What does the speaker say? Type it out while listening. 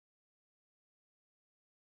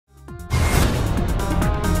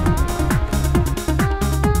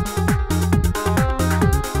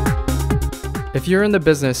If you're in the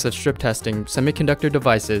business of strip testing semiconductor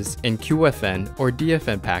devices in QFN or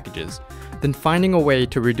DFN packages, then finding a way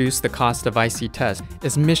to reduce the cost of IC test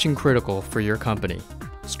is mission critical for your company.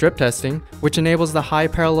 Strip testing, which enables the high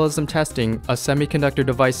parallelism testing of semiconductor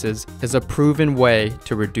devices, is a proven way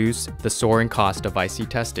to reduce the soaring cost of IC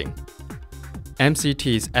testing.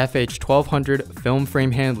 MCT's FH-1200 film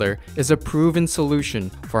frame handler is a proven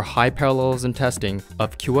solution for high parallelism testing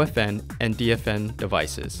of QFN and DFN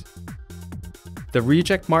devices. The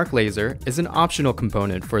reject mark laser is an optional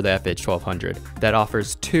component for the FH-1200 that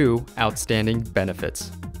offers two outstanding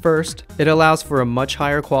benefits. First, it allows for a much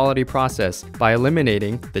higher quality process by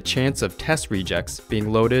eliminating the chance of test rejects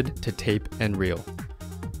being loaded to tape and reel.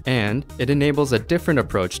 And it enables a different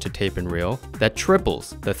approach to tape and reel that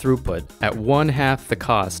triples the throughput at 1/2 the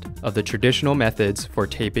cost of the traditional methods for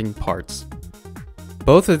taping parts.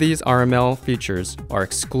 Both of these RML features are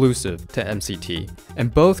exclusive to MCT,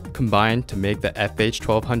 and both combine to make the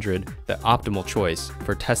FH-1200 the optimal choice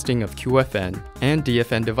for testing of QFN and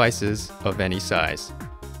DFN devices of any size.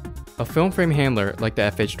 A film frame handler like the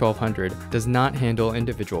FH-1200 does not handle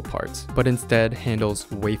individual parts, but instead handles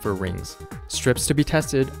wafer rings. Strips to be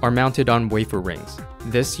tested are mounted on wafer rings.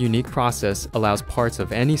 This unique process allows parts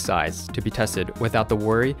of any size to be tested without the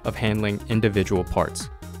worry of handling individual parts.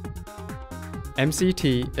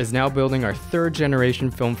 MCT is now building our 3rd generation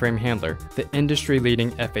film frame handler, the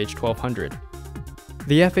industry-leading FH-1200.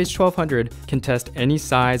 The FH-1200 can test any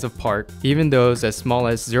size of part, even those as small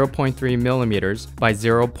as 0.3 mm by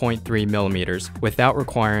 0.3 mm, without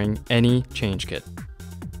requiring any change kit.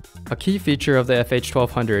 A key feature of the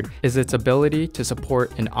FH-1200 is its ability to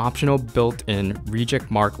support an optional built-in reject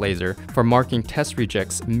mark laser for marking test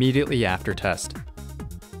rejects immediately after test.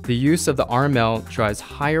 The use of the RML drives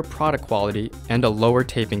higher product quality and a lower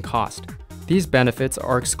taping cost. These benefits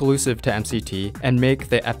are exclusive to MCT and make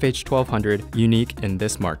the FH-1200 unique in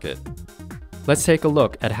this market. Let's take a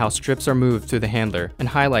look at how strips are moved through the handler and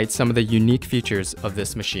highlight some of the unique features of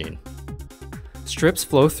this machine. Strips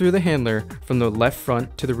flow through the handler from the left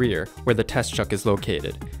front to the rear, where the test chuck is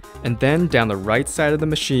located, and then down the right side of the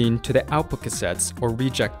machine to the output cassettes or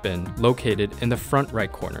reject bin located in the front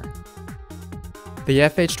right corner. The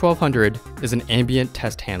FH-1200 is an ambient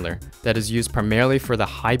test handler that is used primarily for the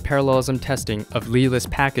high parallelism testing of leadless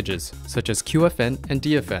packages such as QFN and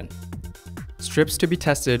DFN. Strips to be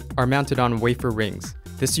tested are mounted on wafer rings.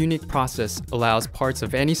 This unique process allows parts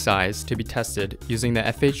of any size to be tested using the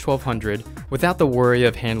FH-1200 without the worry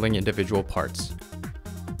of handling individual parts.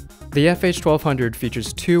 The FH-1200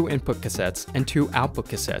 features 2 input cassettes and 2 output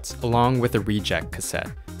cassettes along with a reject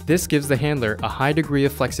cassette. This gives the handler a high degree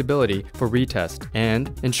of flexibility for retest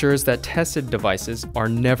and ensures that tested devices are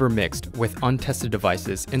never mixed with untested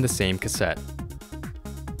devices in the same cassette.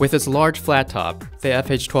 With its large flat top, the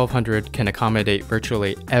FH-1200 can accommodate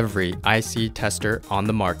virtually every IC tester on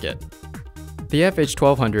the market. The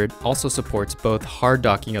FH-1200 also supports both hard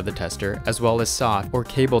docking of the tester as well as soft or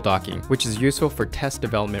cable docking, which is useful for test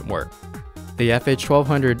development work. The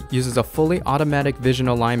FH-1200 uses a fully automatic vision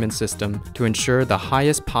alignment system to ensure the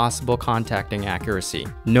highest possible contacting accuracy.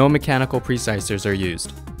 No mechanical precisors are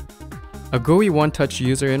used. A GUI one-touch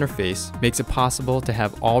user interface makes it possible to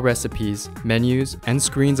have all recipes, menus, and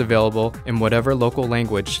screens available in whatever local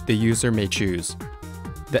language the user may choose.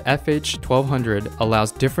 The FH-1200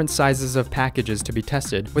 allows different sizes of packages to be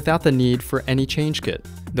tested without the need for any change kit.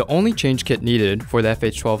 The only change kit needed for the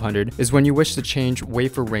FH-1200 is when you wish to change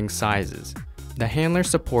wafer ring sizes. The handler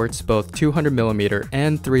supports both 200mm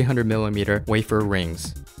and 300mm wafer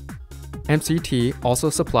rings. MCT also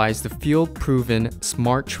supplies the field-proven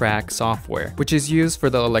Smart Track software, which is used for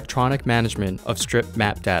the electronic management of strip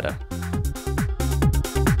map data.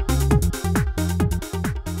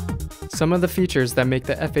 Some of the features that make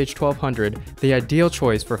the FH-1200 the ideal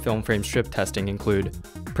choice for film frame strip testing include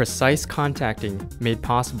precise contacting made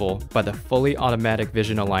possible by the fully automatic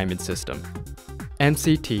vision alignment system,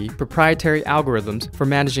 MCT proprietary algorithms for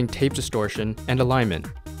managing tape distortion and alignment,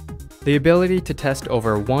 the ability to test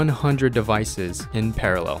over 100 devices in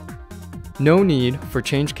parallel, no need for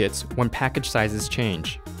change kits when package sizes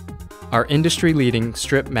change, our industry-leading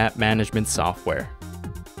strip map management software,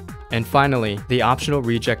 and finally, the optional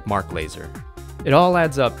reject mark laser. It all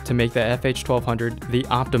adds up to make the FH-1200 the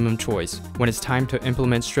optimum choice when it's time to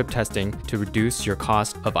implement strip testing to reduce your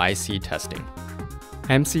cost of IC testing.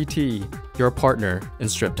 MCT, your partner in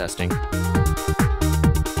strip testing.